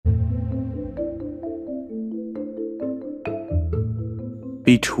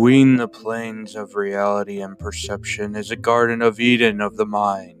Between the planes of reality and perception is a Garden of Eden of the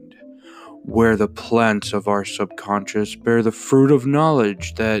mind, where the plants of our subconscious bear the fruit of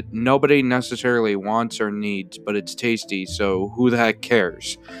knowledge that nobody necessarily wants or needs, but it's tasty, so who the heck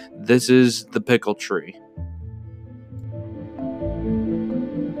cares? This is the pickle tree.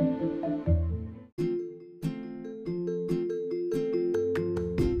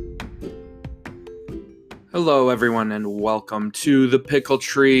 Hello, everyone, and welcome to the Pickle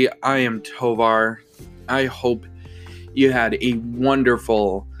Tree. I am Tovar. I hope you had a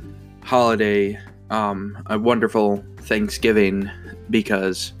wonderful holiday, a wonderful Thanksgiving,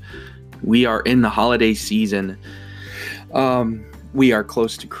 because we are in the holiday season. We are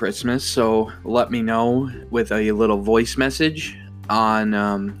close to Christmas, so let me know with a little voice message on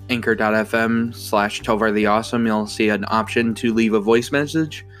anchor.fm/Tovar the Awesome. You'll see an option to leave a voice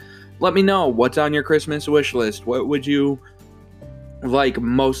message. Let me know what's on your Christmas wish list. What would you like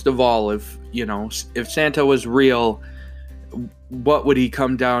most of all? If Santa was real, what would he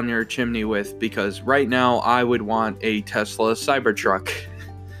come down your chimney with? Because right now I would want a Tesla Cybertruck,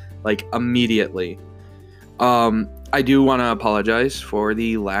 like immediately. I do want to apologize for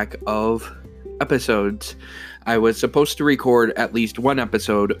the lack of episodes. I was supposed to record at least one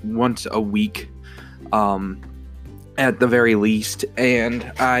episode once a week, at the very least, and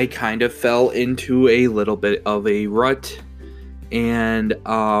I kind of fell into a little bit of a rut, and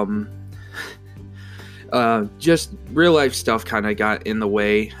just real life stuff kind of got in the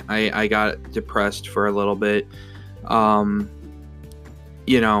way. I got depressed for a little bit. I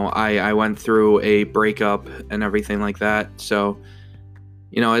went through a breakup and everything like that, so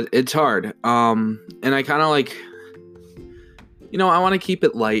it's hard. And I kind of like, I want to keep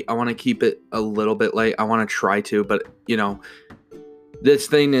it light. I want to keep it a little bit light. I want to try to, but, this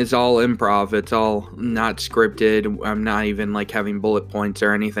thing is all improv. It's all not scripted. I'm not even, having bullet points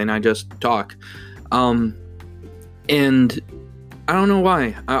or anything. I just talk. And I don't know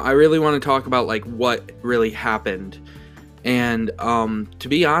why. I really want to talk about, what really happened. And, to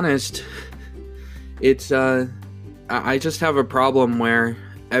be honest, it's, I just have a problem where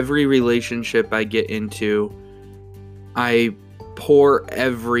every relationship I get into, I pour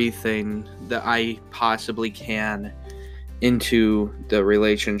everything that I possibly can into the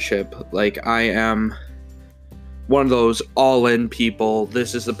relationship. I am one of those all-in people.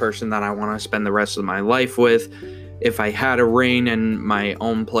 This is the person that I want to spend the rest of my life with. If I had a ring in my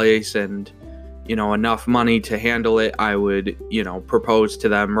own place and, enough money to handle it, I would, propose to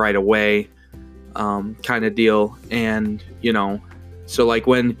them right away, kind of deal. And, so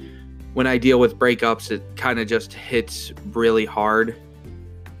when I deal with breakups, it kind of just hits really hard.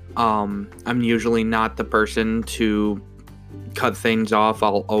 I'm usually not the person to cut things off.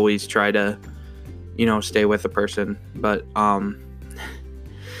 I'll always try to, stay with the person. But,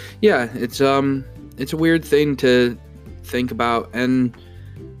 yeah, it's a weird thing to think about. And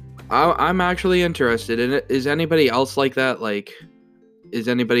I'm actually interested in it. Is anybody else like that? Is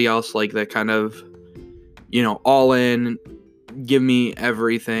anybody else like that kind of, all in, give me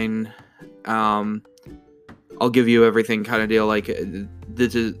everything, I'll give you everything kind of deal?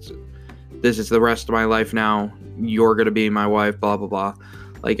 This is the rest of my life now. You're gonna be my wife, blah blah blah.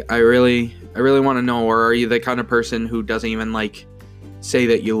 I really want to know. Or are you the kind of person who doesn't even say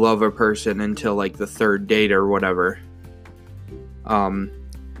that you love a person until the third date or whatever?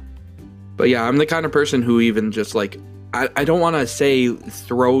 But yeah, I'm the kind of person who even just I don't want to say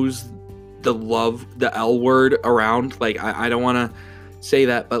throws the L word around. I don't want to say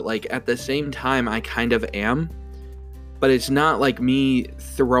that, but at the same time I kind of am. But it's not me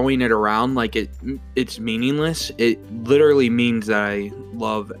throwing it around it's meaningless. It literally means that I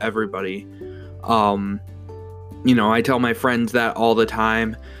love everybody. I tell my friends that all the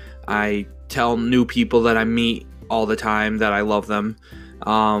time. I tell new people that I meet all the time that I love them.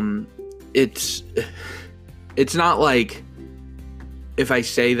 It's not if I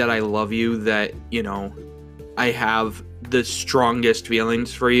say that I love you that, I have the strongest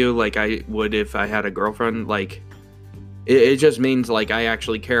feelings for you like I would if I had a girlfriend. It just means I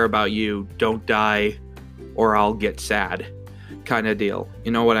actually care about you. Don't die or I'll get sad kind of deal. You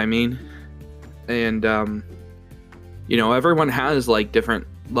know what I mean? And, everyone has different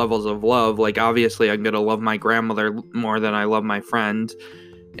levels of love. Obviously I'm going to love my grandmother more than I love my friend.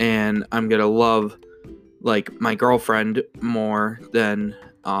 And I'm going to love my girlfriend more than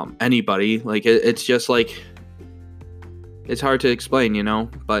anybody. It's just it's hard to explain,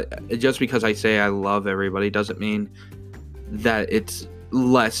 but just because I say I love everybody doesn't mean that it's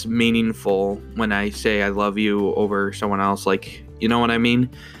less meaningful when I say I love you over someone else. You know what I mean?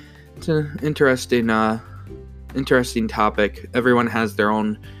 It's an interesting interesting topic. Everyone has their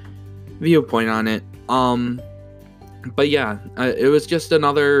own viewpoint on it. But yeah, it was just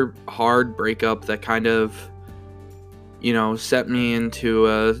another hard breakup that kind of, set me into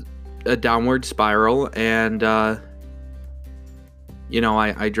a downward spiral. And, I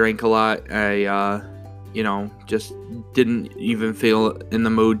drank a lot. I, just didn't even feel in the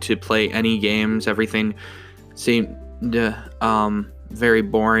mood to play any games. Everything seemed very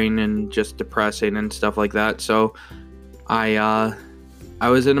boring and just depressing and stuff like that. So I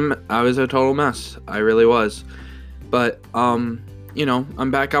was a total mess. I really was. But I'm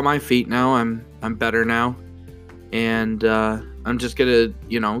back on my feet now. I'm better now, and I'm just gonna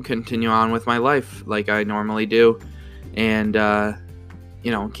continue on with my life like I normally do, and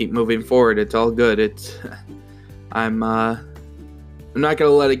keep moving forward. It's all good. I'm not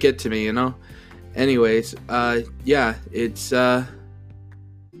gonna let it get to me. Anyways, yeah, it's an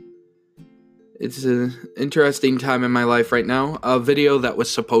interesting time in my life right now. A video that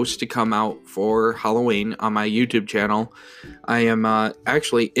was supposed to come out for Halloween on my YouTube channel, I am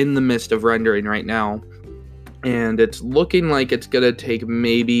actually in the midst of rendering right now, and it's looking like it's gonna take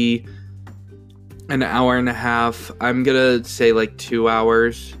maybe an hour and a half. I'm gonna say like 2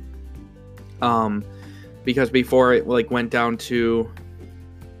 hours, because before it went down to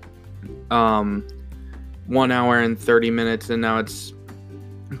 1 hour and 30 minutes, and now it's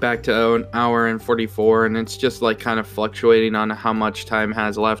back to an hour and 44, and it's just kind of fluctuating on how much time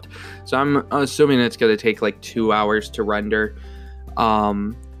has left. So I'm assuming it's going to take 2 hours to render.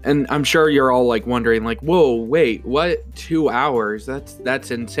 And I'm sure you're all wondering whoa, wait, what? 2 hours?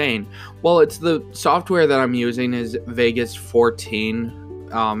 That's insane. Well, it's the software that I'm using is Vegas 14,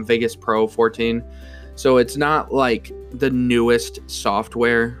 Vegas Pro 14. So it's not the newest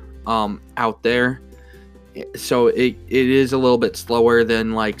software out there. So it is a little bit slower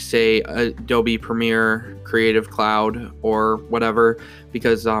than say Adobe Premiere, Creative Cloud, or whatever,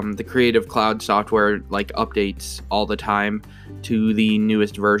 because the Creative Cloud software updates all the time to the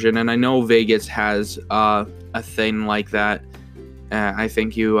newest version. And I know Vegas has a thing like that. I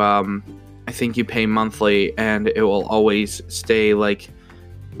think you pay monthly, and it will always stay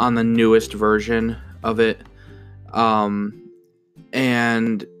on the newest version of it.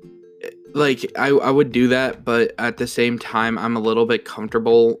 And I would do that, but at the same time, I'm a little bit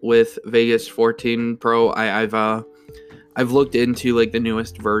comfortable with Vegas 14 Pro. I've looked into the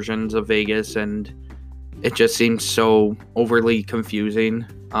newest versions of Vegas, and it just seems so overly confusing.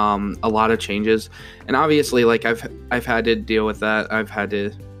 A lot of changes, and obviously, I've had to deal with that. I've had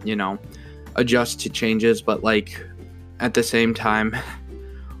to, adjust to changes, but at the same time,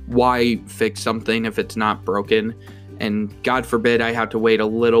 why fix something if it's not broken? And God forbid I have to wait a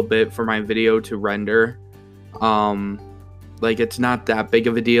little bit for my video to render. It's not that big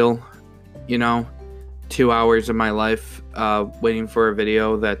of a deal, 2 hours of my life waiting for a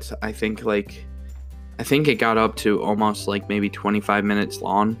video that's I think it got up to almost maybe 25 minutes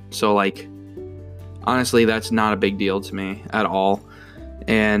long. So honestly, that's not a big deal to me at all.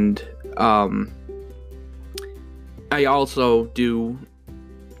 And I also do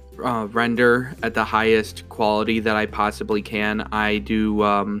render at the highest quality that I possibly can. I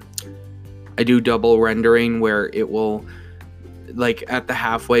do double rendering, where it will at the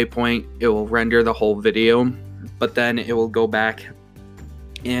halfway point it will render the whole video, but then it will go back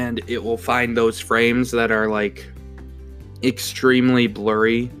and it will find those frames that are extremely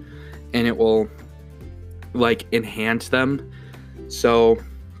blurry, and it will enhance them. So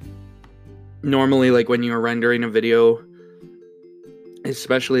normally when you're rendering a video,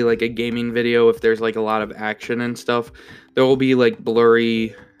 especially a gaming video, if there's a lot of action and stuff, there will be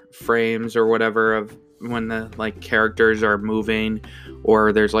blurry frames or whatever of when the characters are moving,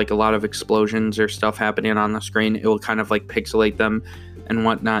 or there's a lot of explosions or stuff happening on the screen. It will kind of pixelate them and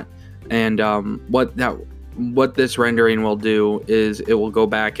whatnot. And what this rendering will do is it will go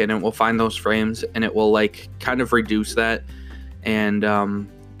back and it will find those frames, and it will kind of reduce that, and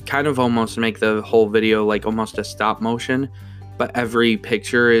kind of almost make the whole video almost a stop motion, but every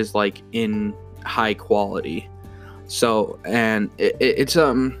picture is in high quality. So, and it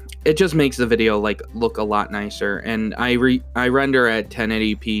just makes the video look a lot nicer. And I render at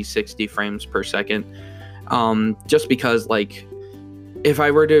 1080p 60 frames per second, just because if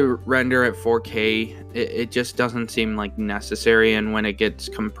I were to render at 4K, it just doesn't seem necessary. And when it gets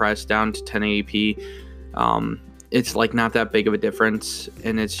compressed down to 1080p, it's not that big of a difference,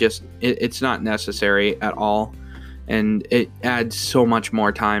 and it's not necessary at all. And it adds so much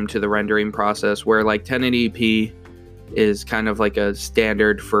more time to the rendering process, where 1080p is kind of a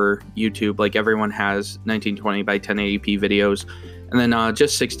standard for YouTube. Everyone has 1920 by 1080p videos, And then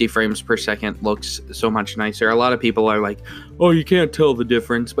just 60 frames per second looks so much nicer. A lot of people are like, oh, you can't tell the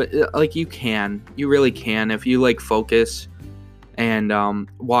difference. But like, you can. You really can if you like focus and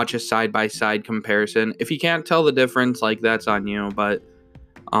watch a side-by-side comparison. If you can't tell the difference, like, that's on you. But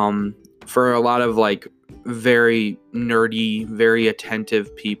for a lot of like very nerdy, very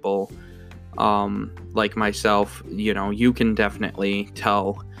attentive people like myself, you can definitely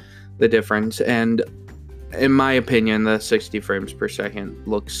tell the difference. And in my opinion, the 60 frames per second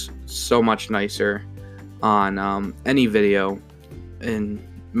looks so much nicer on any video, in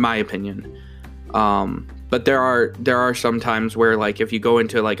my opinion. But there are some times where, like, if you go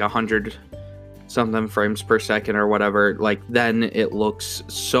into like 100 something frames per second or whatever, like, then it looks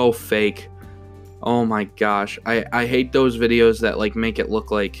so fake. Oh my gosh, I hate those videos that like make it look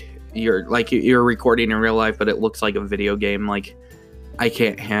like you're recording in real life, but it looks like a video game. Like, I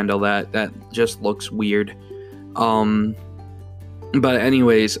can't handle that. That just looks weird. But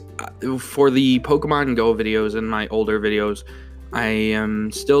anyways, for the Pokemon Go videos and my older videos, I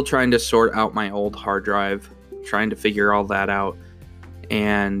am still trying to sort out my old hard drive, trying to figure all that out.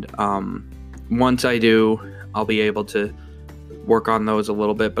 And once I do, I'll be able to work on those a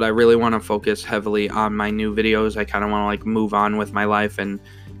little bit. But I really want to focus heavily on my new videos. I kind of want to like move on with my life and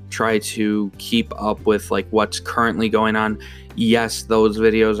try to keep up with like what's currently going on. Yes, those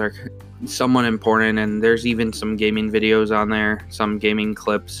videos are somewhat important, and there's even some gaming videos on there, some gaming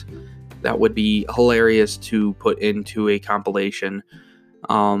clips that would be hilarious to put into a compilation.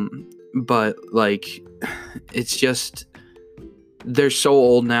 But like, it's just, they're so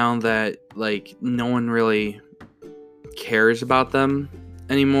old now that like no one really cares about them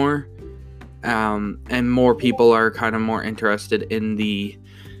anymore. And more people are kind of more interested in the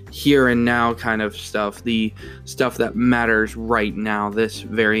here and now kind of stuff, the stuff that matters right now, this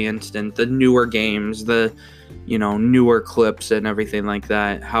very instant, the newer games, the newer clips and everything like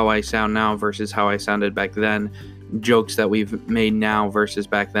that, how I sound now versus how I sounded back then, jokes that we've made now versus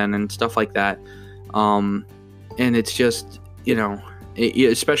back then, and stuff like that. And it's just,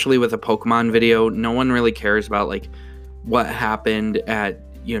 especially with a Pokemon video, no one really cares about like what happened at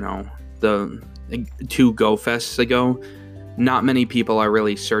the 2 Go Fests ago. Not many people are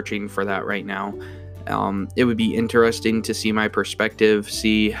really searching for that right now. It would be interesting to see my perspective,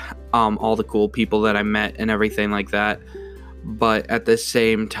 see all the cool people that I met and everything like that. But at the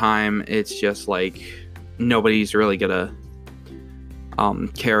same time, it's just like nobody's really gonna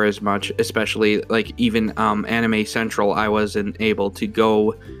care as much, especially like even Anime Central. I wasn't able to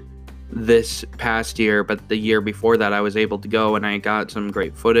go this past year, but the year before that I was able to go, and I got some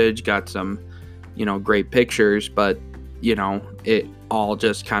great footage, got some great pictures, but it all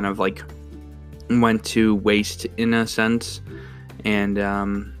just kind of like went to waste in a sense. And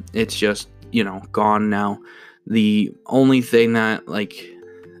it's just gone now. The only thing that like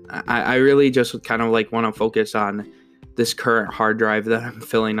I really just kind of like want to focus on this current hard drive that I'm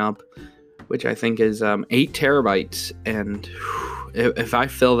filling up, which I think is 8 terabytes. And if I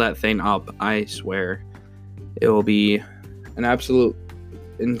fill that thing up, I swear it will be an absolute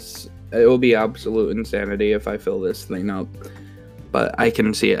insanity if I fill this thing up. But I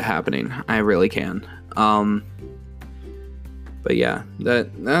can see it happening. I really can. But yeah,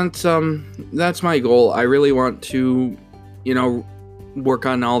 that's my goal. I really want to, work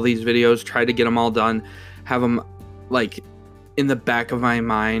on all these videos, try to get them all done, have them like in the back of my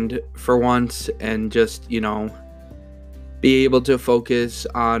mind for once, and just, be able to focus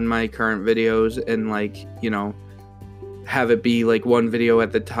on my current videos and like, have it be like one video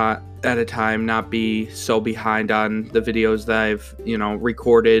at a time, not be so behind on the videos that I've,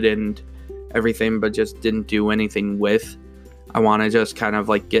 recorded and everything, but just didn't do anything with. I want to just kind of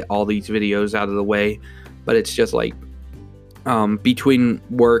like get all these videos out of the way, but it's just like between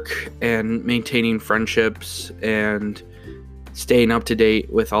work and maintaining friendships and staying up to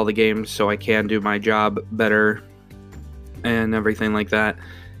date with all the games so I can do my job better and everything like that,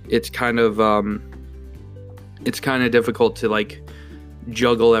 it's kind of difficult to like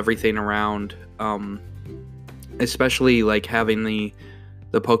juggle everything around, especially like having the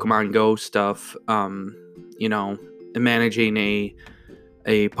Pokemon Go stuff, managing a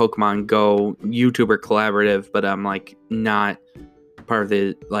Pokemon Go YouTuber collaborative, but I'm like not part of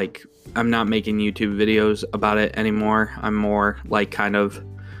the, like, I'm not making YouTube videos about it anymore. I'm more like kind of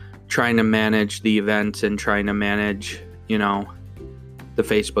trying to manage the events and trying to manage the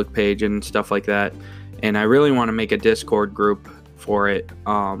Facebook page and stuff like that. And I really want to make a Discord group for it,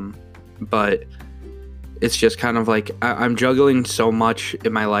 but it's just kind of like I'm juggling so much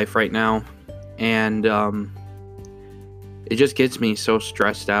in my life right now, and it just gets me so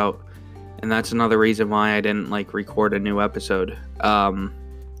stressed out. and that's another reason why I didn't like record a new episode. But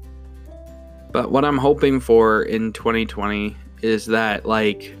what I'm hoping for in 2020 is that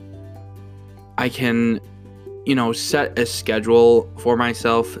like I can, set a schedule for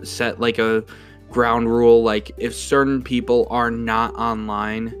myself, set like a ground rule, like if certain people are not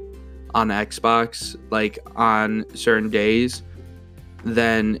online on Xbox like on certain days,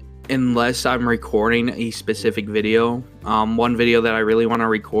 then unless I'm recording a specific video, one video that I really want to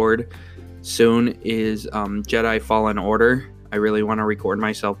record soon is Jedi Fallen Order. I really want to record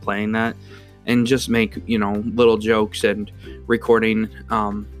myself playing that and just make little jokes and recording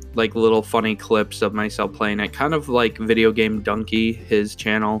like little funny clips of myself playing it, kind of like Video Game Donkey, his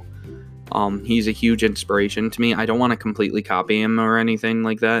channel. He's a huge inspiration to me. I don't want to completely copy him or anything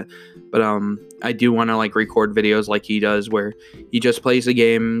like that, but I do want to like record videos like he does, where he just plays the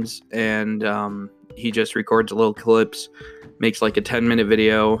games and he just records little clips, makes like a 10-minute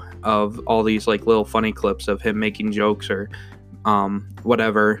video of all these like little funny clips of him making jokes or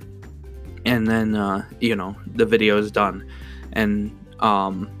whatever, and then the video is done. And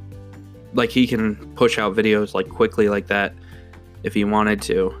like he can push out videos like quickly like that if he wanted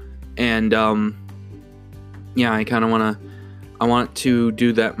to. And I kind of want to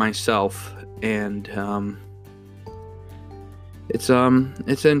do that myself. And it's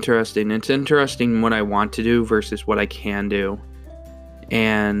interesting. It's interesting what I want to do versus what I can do.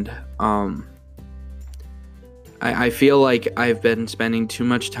 And I feel like I've been spending too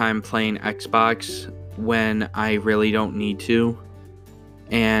much time playing Xbox when I really don't need to.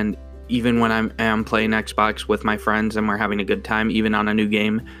 And even when I'm playing Xbox with my friends and we're having a good time, even on a new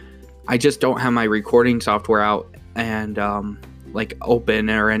game, I just don't have my recording software out and like open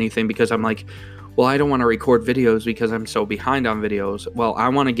or anything, because I'm like, well, I don't want to record videos because I'm so behind on videos. Well, I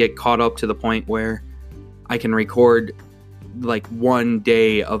want to get caught up to the point where I can record like one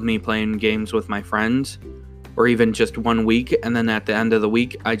day of me playing games with my friends, or even just 1 week, and then at the end of the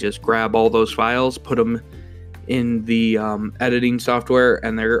week I just grab all those files, put them in the editing software,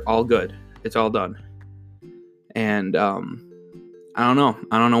 and they're all good. It's all done. And I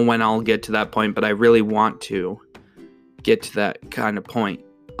don't know when I'll get to that point, but I really want to get to that kind of point.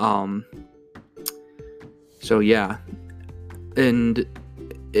 So yeah, and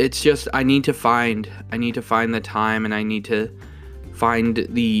it's just I need to find the time, and I need to find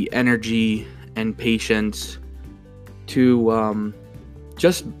the energy and patience to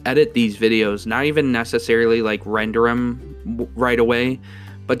just edit these videos, not even necessarily like render them right away,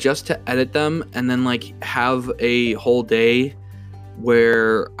 but just to edit them and then like have a whole day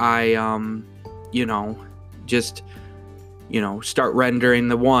where I just start rendering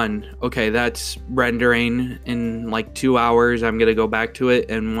the one. Okay, that's rendering in like 2 hours. I'm gonna go back to it,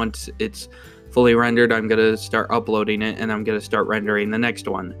 and once it's fully rendered, I'm gonna start uploading it, and I'm gonna start rendering the next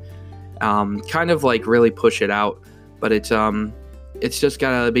one. Kind of like really push it out, but it's just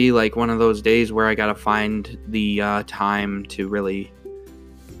gotta be like one of those days where I gotta find the time to really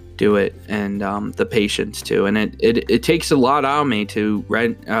do it, and the patience too. And it takes a lot out of me to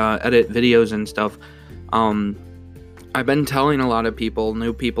edit videos and stuff. I've been telling a lot of people,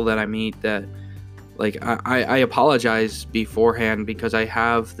 new people that I meet, that like I apologize beforehand, because I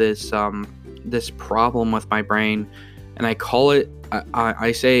have this this problem with my brain, and I call it,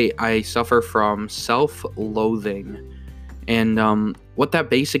 I say I suffer from self-loathing. And what that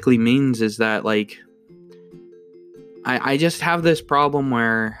basically means is that like I just have this problem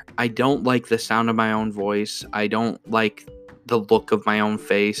where I don't like the sound of my own voice. I don't like the look of my own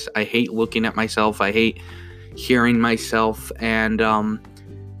face. I hate looking at myself. I hate hearing myself. And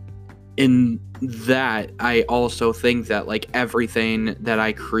in that, I also think that like everything that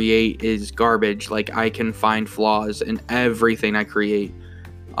I create is garbage. Like I can find flaws in everything I create.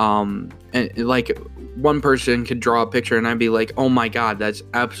 And like one person could draw a picture and I'd be like, oh my god, that's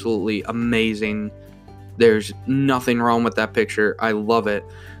absolutely amazing. There's nothing wrong with that picture. I love it.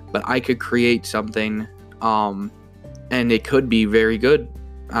 But I could create something and it could be very good.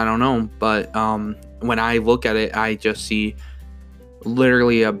 I don't know. But when I look at it, I just see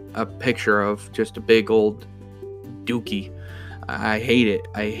literally a picture of just a big old dookie. I hate it.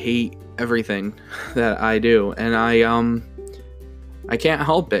 I hate everything that I do. And I can't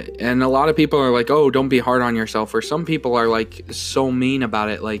help it. And a lot of people are like, oh, don't be hard on yourself. Or some people are like so mean about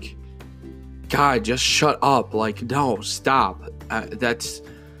it. Like, God, just shut up. Like, no, stop. That's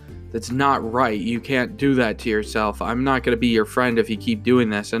not right. You can't do that to yourself. I'm not going to be your friend if you keep doing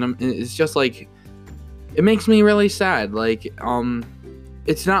this. And it's just like, it makes me really sad. Like,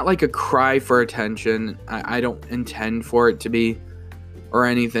 it's not like a cry for attention. I don't intend for it to be or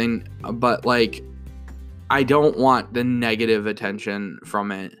anything. But like, I don't want the negative attention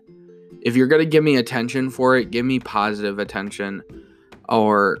from it. if you're going to give me attention for it, give me positive attention,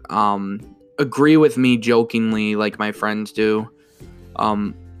 or agree with me jokingly like my friends do.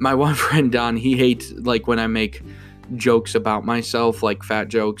 My one friend, Don, he hates like when I make jokes about myself, like fat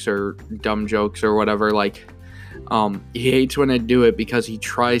jokes or dumb jokes or whatever. Like, he hates when I do it because he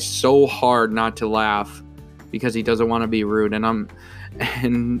tries so hard not to laugh because he doesn't want to be rude. And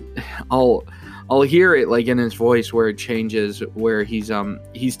I'll hear it like in his voice where it changes, where he's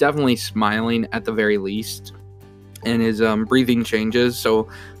definitely smiling at the very least, and his breathing changes. So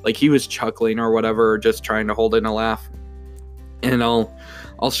like he was chuckling or whatever, or just trying to hold in a laugh, and I'll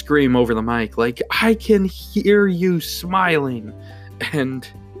scream over the mic like, I can hear you smiling, and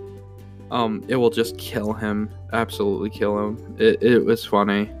it will just kill him, absolutely kill him. It was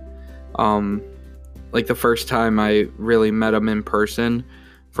funny. Like the first time I really met him in person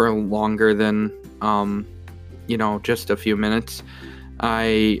for longer than just a few minutes,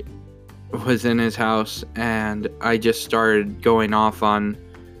 I was in his house and I just started going off on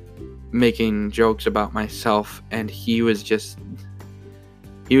making jokes about myself, and he was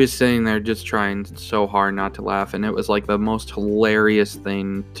sitting there just trying so hard not to laugh, and it was like the most hilarious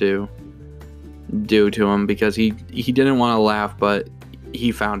thing to do to him because he didn't want to laugh, but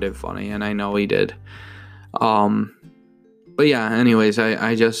he found it funny, and I know he did. But yeah, anyways,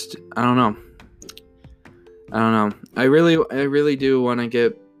 I don't know. I really do want to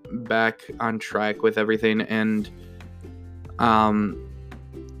get back on track with everything, and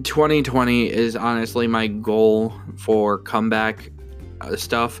 2020 is honestly my goal for comeback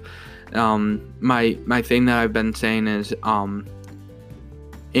stuff. My thing that I've been saying is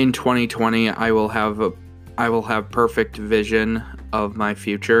in 2020 I will have perfect vision of my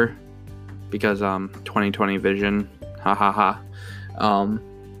future, because 2020 vision, ha ha ha.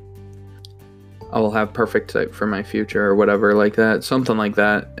 I will have perfect sight for my future or whatever like that, something like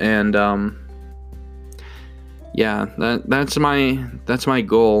that. And yeah, that's my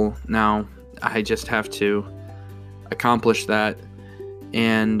goal now. I just have to accomplish that.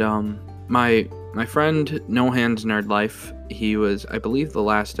 And my friend No Hands Nerd Life, he was, I believe, the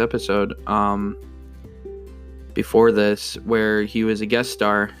last episode before this, where he was a guest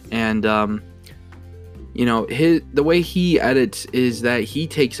star, and the way he edits is that he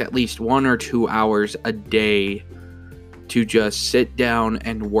takes at least 1 or 2 hours a day to just sit down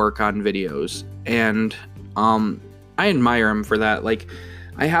and work on videos. And I admire him for that. Like,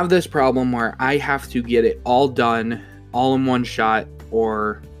 I have this problem where I have to get it all done all in one shot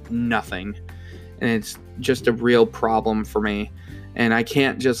or nothing, and it's just a real problem for me. And I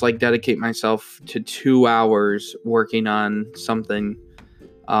can't just like dedicate myself to 2 hours working on something.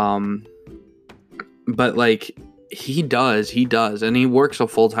 But like he does, and he works a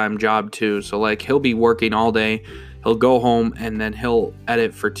full-time job too. So like he'll be working all day, he'll go home, and then he'll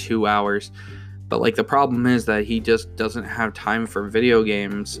edit for 2 hours. But like the problem is that he just doesn't have time for video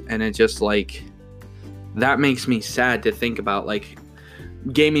games, and it just like, that makes me sad to think about. Like,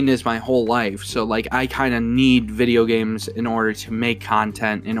 gaming is my whole life, so like I kind of need video games in order to make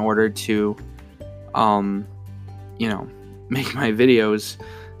content, in order to make my videos.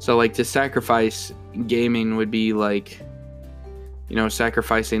 So like to sacrifice gaming would be like,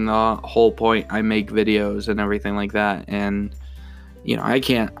 sacrificing the whole point. I make videos and everything like that, and I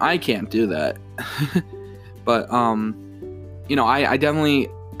can't do that. But I definitely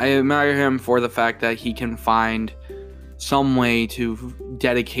admire him for the fact that he can find some way to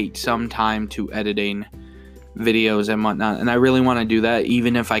dedicate some time to editing videos and whatnot, and I really want to do that.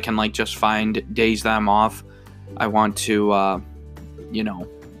 Even if I can like just find days that I'm off, I want to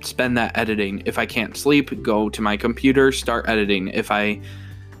spend that editing. If I can't sleep, go to my computer, start editing. If I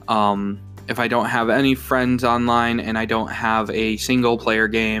don't have any friends online and I don't have a single player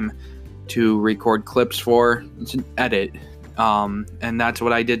game to record clips for, edit. And that's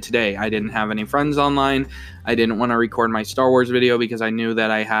what I did today. I didn't have any friends online. I didn't want to record my Star Wars video because I knew that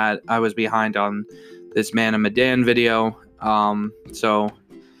I was behind on this Man of Medan video. So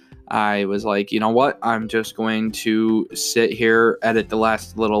I was like, you know what? I'm just going to sit here, edit the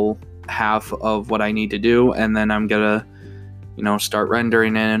last little half of what I need to do, and then I'm gonna, start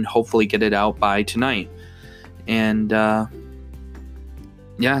rendering it and hopefully get it out by tonight. And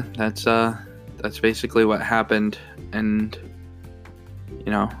yeah, that's basically what happened. And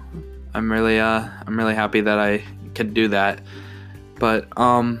I'm really happy that I could do that. But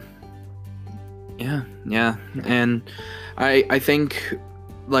yeah, and I think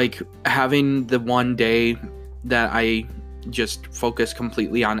like having the one day that I just focus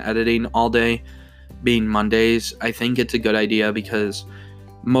completely on editing all day, being Mondays, I think it's a good idea because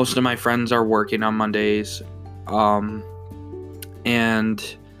most of my friends are working on Mondays,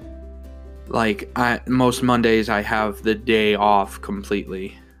 and most Mondays I have the day off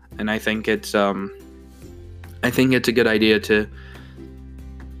completely, and I think it's a good idea to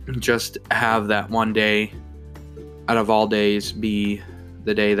just have that one day out of all days be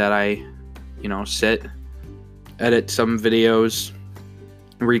the day that I, sit, edit some videos,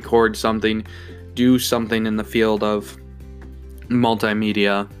 record something, do something in the field of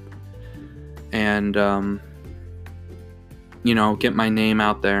multimedia, and get my name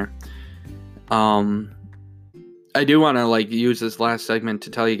out there. I do want to use this last segment to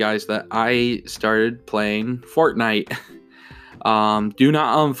tell you guys that I started playing Fortnite. Do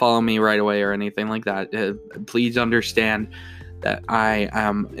not unfollow me right away or anything like that. Please understand that I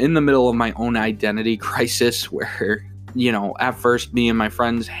am in the middle of my own identity crisis where, at first me and my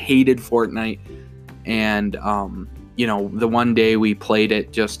friends hated Fortnite, and the one day we played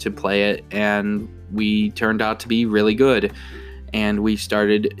it just to play it, and we turned out to be really good, and we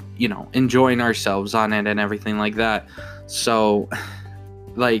started, enjoying ourselves on it and everything like that. So,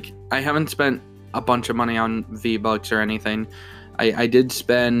 I haven't spent a bunch of money on V-Bucks or anything. I did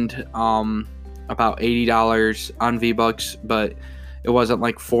spend about $80 on V-Bucks, but it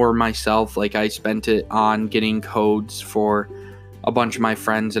wasn't for myself. I spent it on getting codes for a bunch of my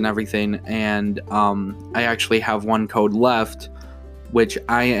friends and everything, and I actually have one code left, which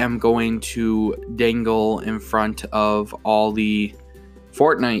I am going to dangle in front of all the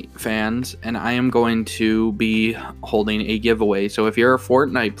Fortnite fans, and I am going to be holding a giveaway. So if you're a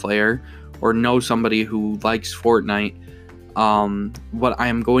Fortnite player or know somebody who likes Fortnite, what I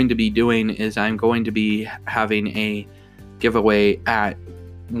am going to be doing is I'm going to be having a giveaway at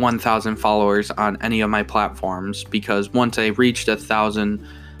 1,000 followers on any of my platforms, because once I reached 1,000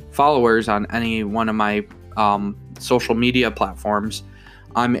 followers on any one of my social media platforms,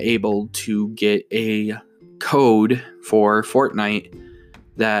 I'm able to get a code for Fortnite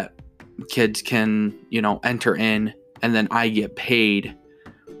that kids can, enter in, and then I get paid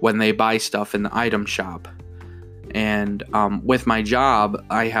when they buy stuff in the item shop. And with my job,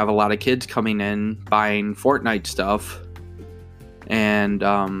 I have a lot of kids coming in buying Fortnite stuff, and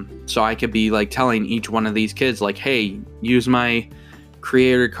so I could be telling each one of these kids hey, use my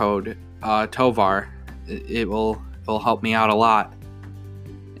creator code Tovar. It will help me out a lot.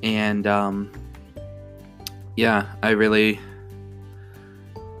 And I really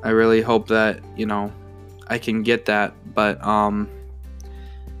hope that I can get that. But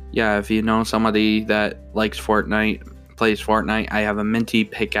if you know somebody that likes Fortnite, plays Fortnite, I have a Minty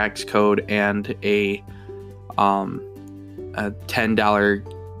pickaxe code and a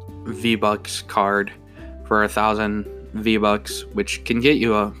 $10 V-Bucks card for 1,000 V-Bucks, which can get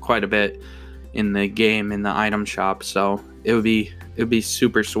you quite a bit in the game, in the item shop. So it would be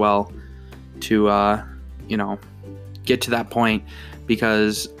super swell to get to that point,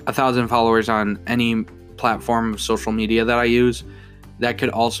 because 1,000 followers on any platform of social media that I use, that could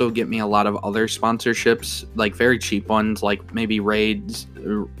also get me a lot of other sponsorships, very cheap ones, maybe Raids,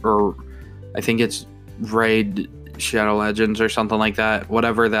 or I think it's Raid Shadow Legends or something like that,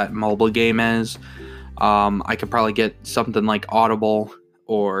 whatever that mobile game is. I could probably get something like Audible,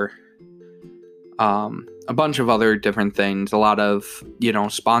 or a bunch of other different things. A lot of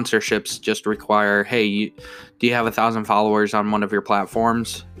sponsorships just require, hey, do you have 1,000 followers on one of your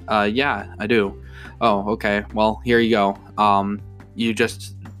platforms? Yeah, I do. Oh, okay, well, here you go. You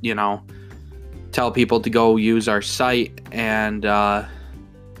just tell people to go use our site, and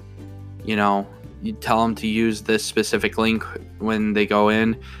you tell them to use this specific link when they go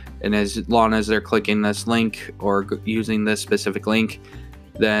in, and as long as they're clicking this link or using this specific link,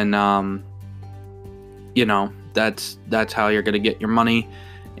 then that's how you're going to get your money.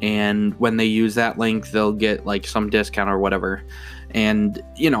 And when they use that link, they'll get some discount or whatever. And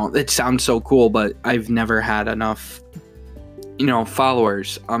it sounds so cool, but I've never had enough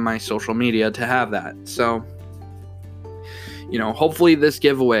followers on my social media to have that. So hopefully this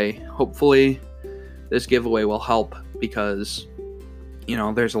giveaway will help, because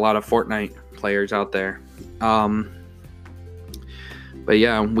there's a lot of Fortnite players out there. But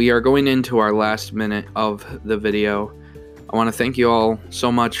yeah, we are going into our last minute of the video. I want to thank you all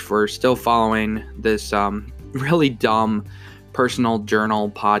so much for still following this really dumb personal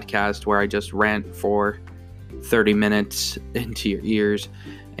journal podcast where I just rant for 30 minutes into your ears.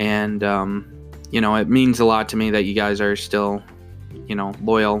 And it means a lot to me that you guys are still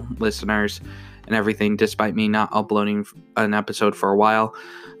loyal listeners and everything, despite me not uploading an episode for a while.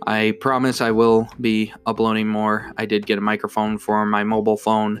 I promise I will be uploading more. I did get a microphone for my mobile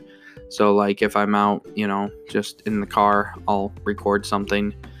phone, so if I'm out just in the car, I'll record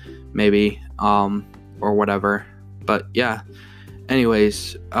something maybe or whatever. But yeah,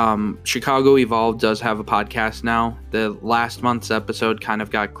 Anyways, Chicago Evolved does have a podcast now. The last month's episode kind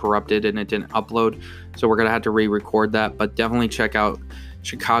of got corrupted and it didn't upload, so we're going to have to re-record that, but definitely check out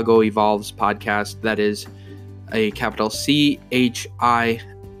Chicago Evolves podcast. That is a capital C-H-I,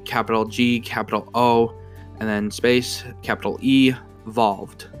 capital G, capital O, and then space, capital E,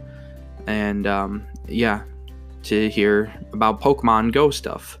 Evolved. And to hear about Pokemon Go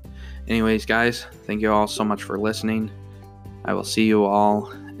stuff. Anyways, guys, thank you all so much for listening. I will see you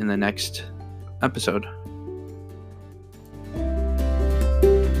all in the next episode.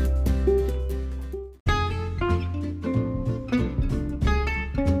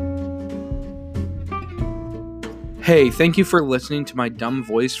 Hey, thank you for listening to my dumb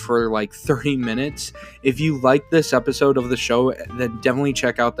voice for like 30 minutes. If you like this episode of the show, then definitely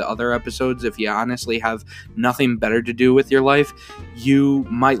check out the other episodes. If you honestly have nothing better to do with your life, you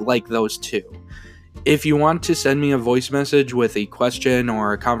might like those too. If you want to send me a voice message with a question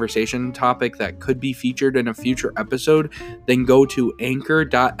or a conversation topic that could be featured in a future episode, then go to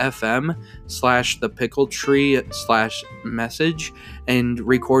anchor.fm/thepickletree/message and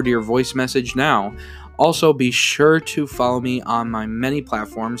record your voice message now. Also, be sure to follow me on my many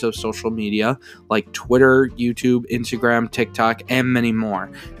platforms of social media like Twitter, YouTube, Instagram, TikTok, and many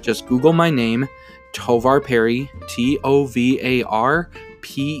more. Just Google my name, Tovar Perry, TOVARPERRI,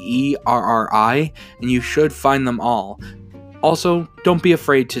 and you should find them all. Also, don't be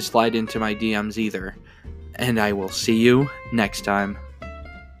afraid to slide into my DMs either. And I will see you next time.